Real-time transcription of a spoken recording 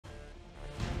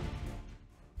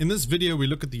In this video, we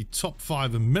look at the top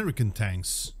 5 American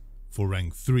tanks for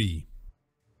rank 3.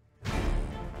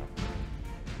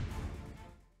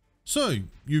 So,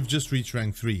 you've just reached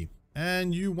rank 3,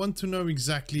 and you want to know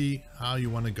exactly how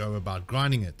you want to go about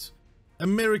grinding it.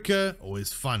 America,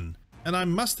 always fun, and I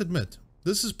must admit,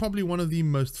 this is probably one of the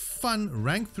most fun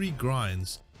rank 3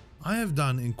 grinds I have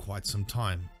done in quite some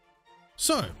time.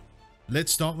 So,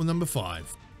 let's start with number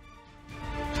 5.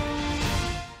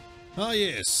 Ah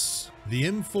yes, the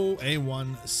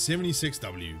M4A1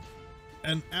 76W,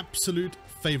 an absolute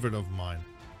favorite of mine.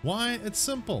 Why? It's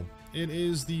simple. It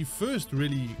is the first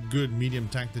really good medium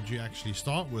tank that you actually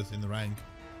start with in the rank,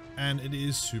 and it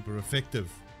is super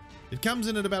effective. It comes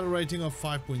in at a battle rating of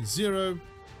 5.0,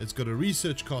 it's got a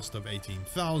research cost of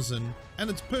 18,000, and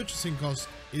its purchasing cost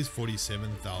is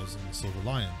 47,000 Silver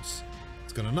Lions.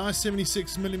 It's got a nice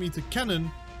 76mm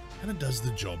cannon, and it does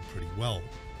the job pretty well.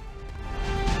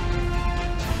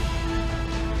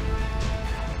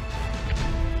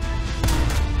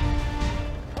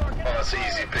 That's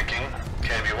easy picking.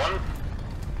 KV1.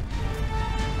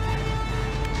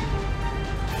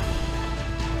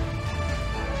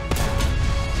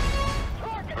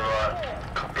 Right,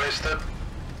 compressed it.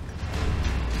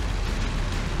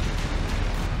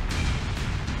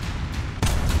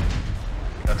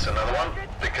 That's another one.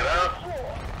 Pick it out.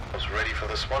 I was ready for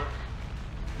this one.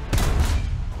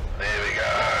 There we go.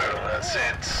 That's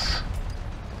it.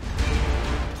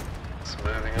 It's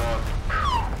moving on.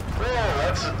 Oh,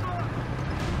 that's it.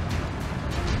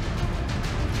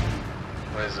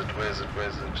 Where's it? Where's it?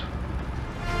 Where's it?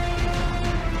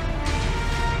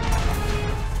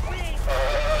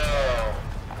 Oh,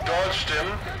 dodged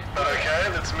him. But okay,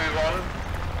 let's move on.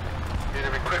 Need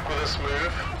to be quick with this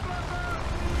move.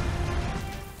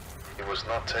 He was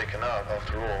not taken out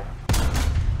after all.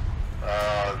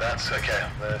 That's okay.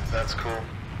 That's cool.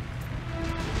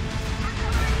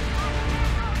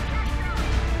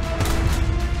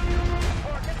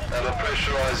 That'll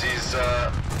pressurize his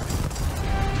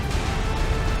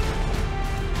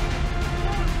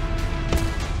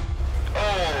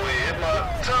oh, we hit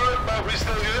my turret, but we're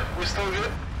still good. We're still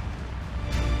good.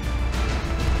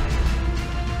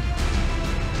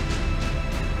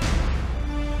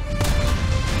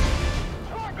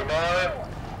 Goodbye.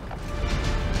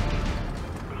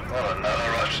 Oh, another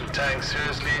Russian tank,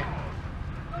 seriously?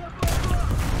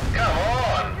 Come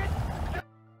on!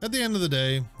 At the end of the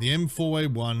day, the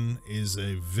M4A1 is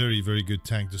a very good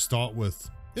tank to start with.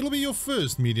 It'll be your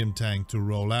first medium tank to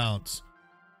roll out,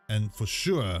 and for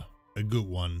sure, a good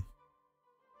one.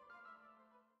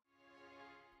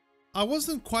 I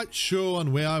wasn't quite sure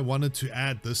on where I wanted to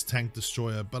add this tank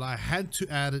destroyer, but I had to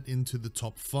add it into the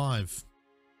top 5.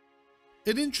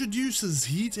 It introduces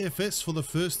Heat FS for the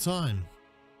first time.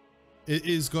 It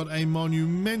has got a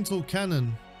monumental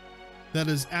cannon that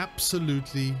is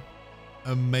absolutely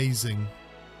amazing.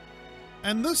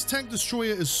 And this tank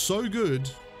destroyer is so good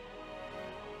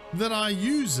that I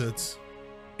use it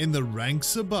in the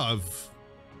ranks above.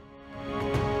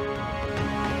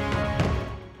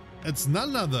 It's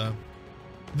none other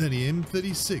than the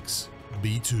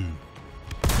M36B2.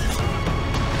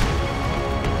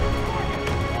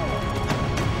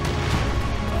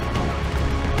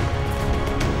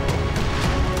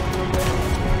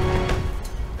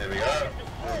 There we go.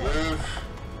 Move.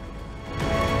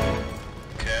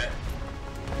 Okay.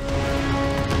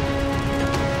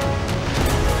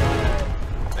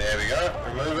 There we go.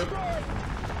 Remove it.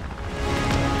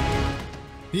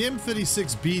 The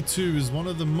M36B2 is one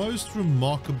of the most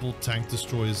remarkable tank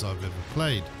destroyers I've ever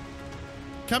played.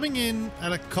 Coming in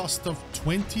at a cost of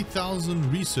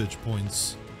 20,000 research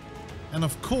points, and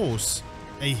of course,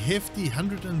 a hefty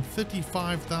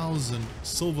 135,000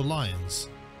 Silver Lions.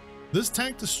 This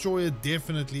tank destroyer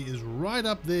definitely is right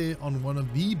up there on one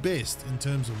of the best in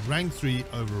terms of rank 3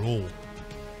 overall.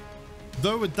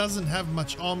 Though it doesn't have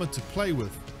much armor to play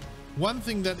with, one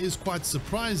thing that is quite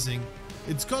surprising,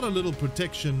 it's got a little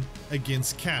protection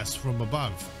against CAS from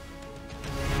above.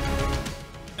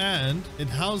 And it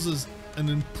houses an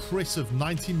impressive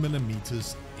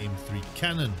 90mm M3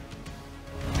 cannon.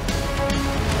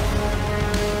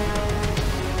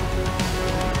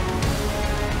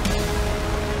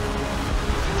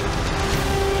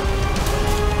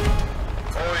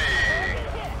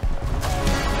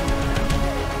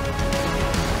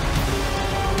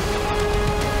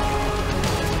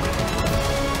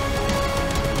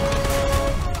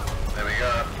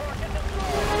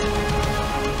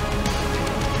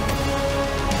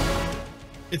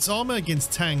 Its armor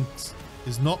against tanks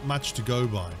is not much to go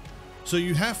by, so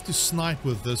you have to snipe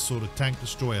with this sort of tank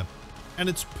destroyer, and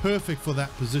it's perfect for that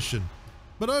position.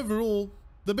 But overall,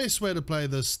 the best way to play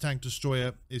this tank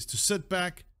destroyer is to sit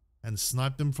back and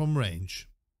snipe them from range.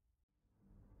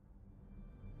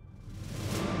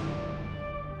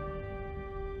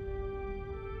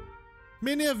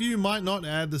 Many of you might not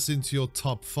add this into your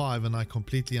top 5, and I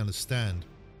completely understand.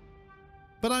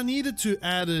 But I needed to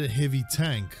add a heavy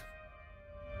tank.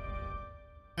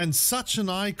 And such an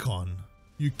icon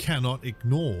you cannot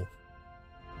ignore.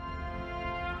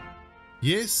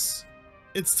 Yes,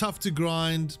 it's tough to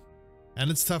grind and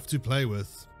it's tough to play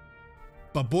with.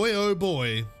 But boy oh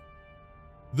boy,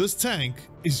 this tank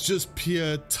is just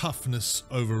pure toughness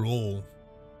overall.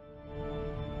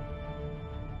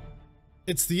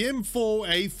 It's the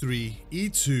M4A3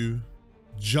 E2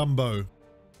 Jumbo.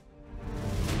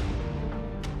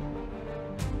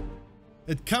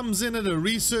 It comes in at a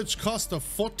research cost of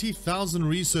 40,000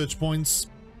 research points.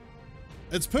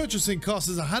 Its purchasing cost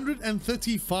is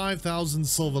 135,000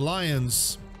 Silver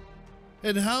Lions.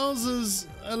 It houses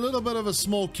a little bit of a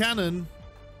small cannon,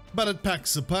 but it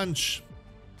packs a punch.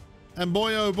 And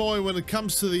boy oh boy, when it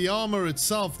comes to the armor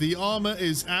itself, the armor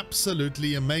is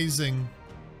absolutely amazing.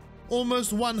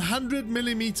 Almost 100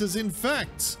 millimeters, in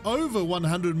fact, over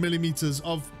 100 millimeters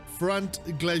of front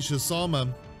glacis armor.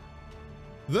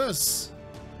 This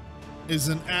is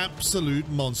an absolute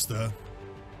monster.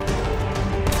 There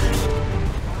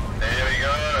we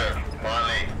go,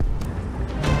 finally.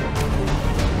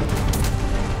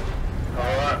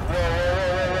 Alright, whoa.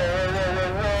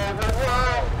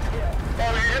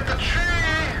 Oh, you hit the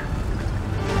tree!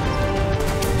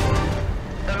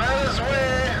 And that is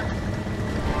where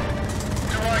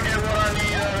do I get what I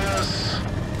need out of this?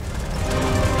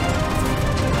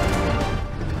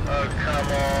 Oh,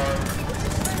 come on.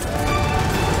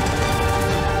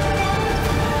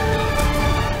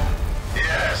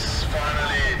 Yes,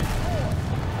 finally.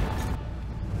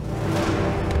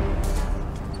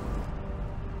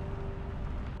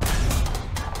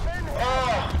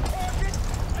 Oh.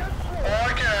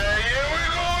 Okay, here we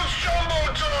go, it's jumbo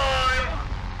time.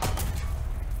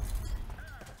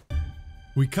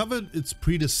 We covered its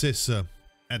predecessor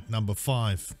at number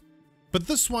 5, but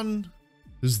this one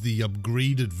is the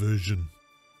upgraded version.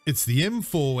 It's the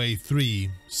M4A3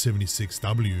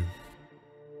 76W.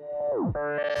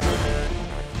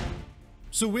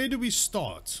 So where do we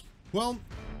start? Well,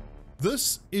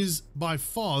 this is by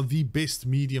far the best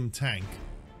medium tank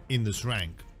in this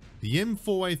rank, the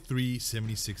M4A3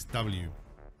 76W.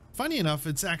 Funny enough,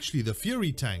 it's actually the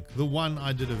Fury tank, the one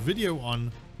I did a video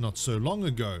on not so long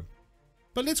ago.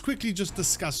 But let's quickly just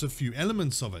discuss a few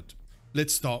elements of it.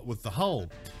 Let's start with the hull.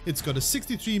 It's got a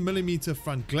 63mm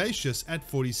front glacis at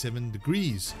 47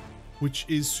 degrees, which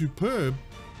is superb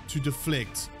to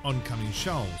deflect oncoming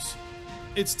shells.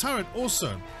 Its turret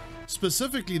also,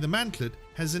 specifically the mantlet,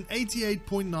 has an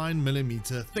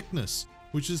 88.9mm thickness,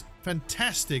 which is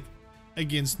fantastic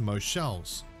against most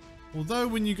shells. Although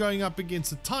when you're going up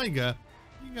against a Tiger,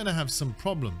 you're going to have some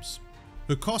problems.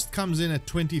 The cost comes in at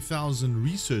 20,000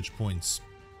 research points,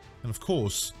 and of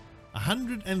course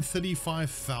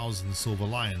 135,000 Silver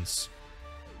Lions.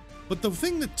 But the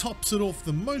thing that tops it off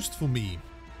the most for me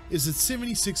is its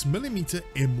 76mm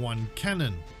M1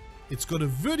 cannon. It's got a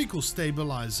vertical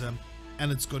stabilizer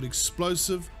and it's got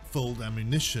explosive filled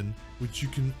ammunition, which you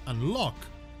can unlock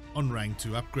on rank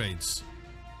 2 upgrades.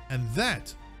 And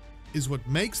that is what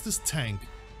makes this tank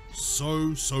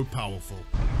so powerful.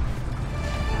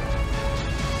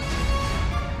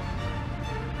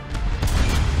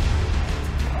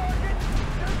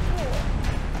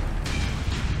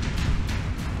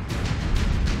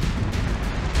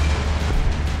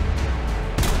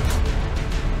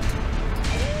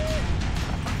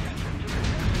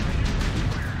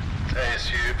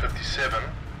 ASU 57.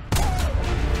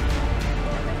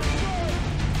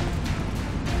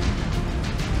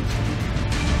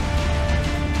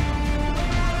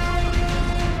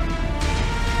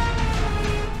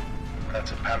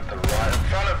 That's a Panther right in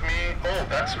front of me. Oh,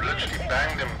 that's literally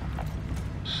banged him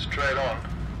straight on.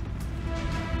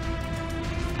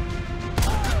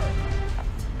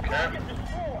 Okay.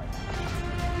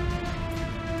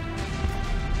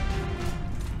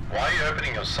 Why are you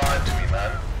opening your side to me,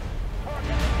 man?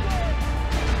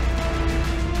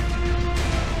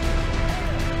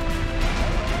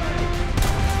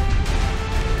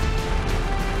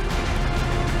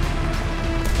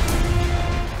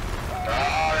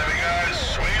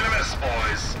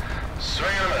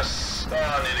 Oh,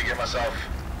 I need to get myself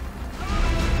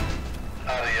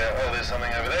out of here. Oh, there's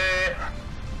something over there.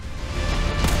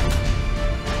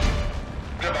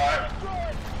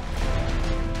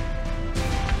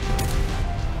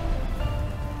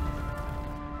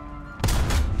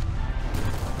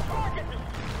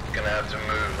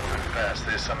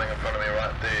 coming in front of me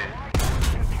right there.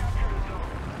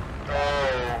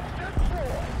 Oh.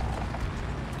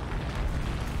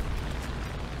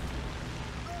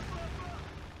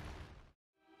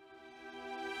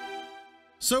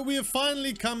 So we have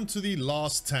finally come to the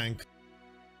last tank,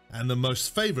 and the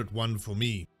most favorite one for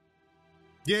me.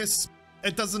 Yes,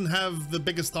 it doesn't have the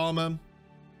biggest armor,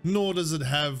 nor does it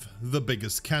have the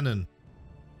biggest cannon.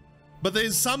 But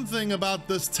there's something about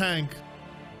this tank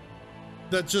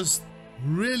that just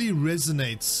really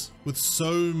resonates with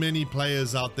so many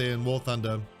players out there in War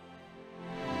Thunder.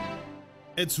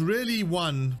 It's really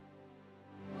one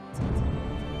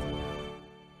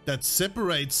that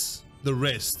separates the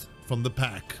rest from the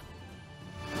pack.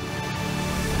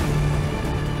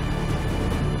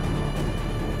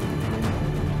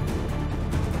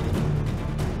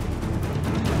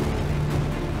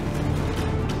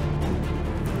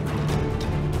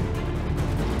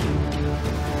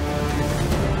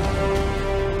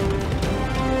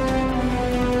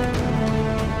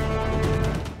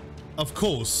 Of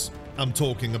course, I'm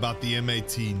talking about the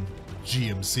M18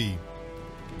 GMC.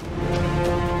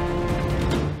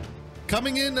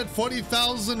 Coming in at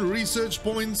 40,000 research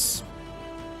points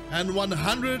and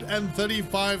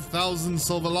 135,000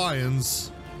 Silver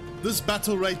Lions, this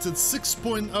battle-rated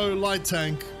 6.0 light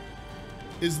tank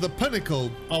is the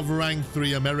pinnacle of Rank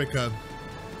 3 America.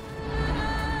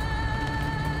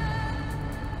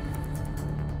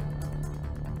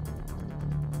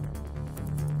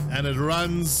 And it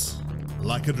runs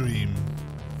like a dream.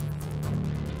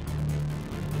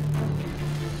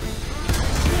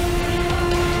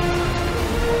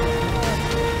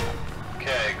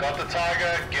 Okay, got the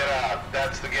Tiger, get out.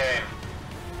 That's the game.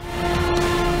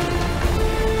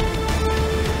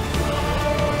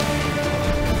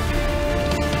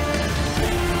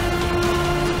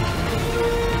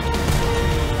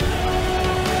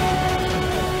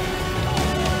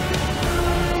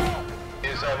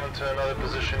 Here's over to another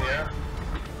position here.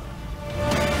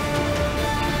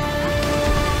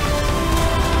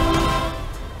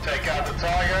 Take out the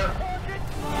Tiger.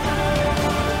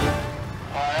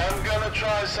 I am going to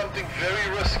try something very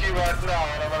risky right now,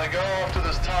 and I'm going to go after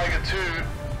this Tiger too.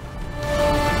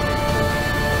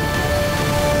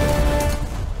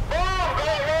 Oh,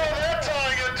 got rid of that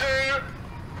Tiger too.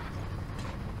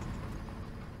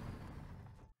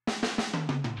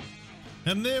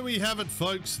 And there we have it,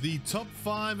 folks, the top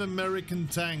 5 American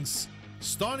tanks,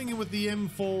 starting with the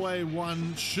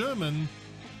M4A1 Sherman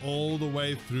all the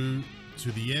way through to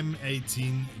the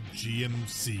M18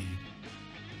 GMC.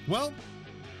 Well,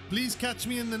 please catch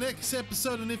me in the next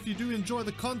episode, and if you do enjoy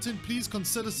the content, please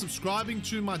consider subscribing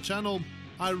to my channel.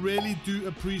 I really do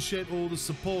appreciate all the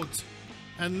support.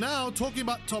 And now, talking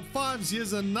about top 5s,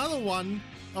 here's another one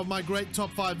of my great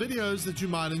top 5 videos that you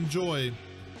might enjoy.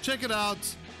 Check it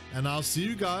out, and I'll see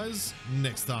you guys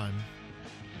next time.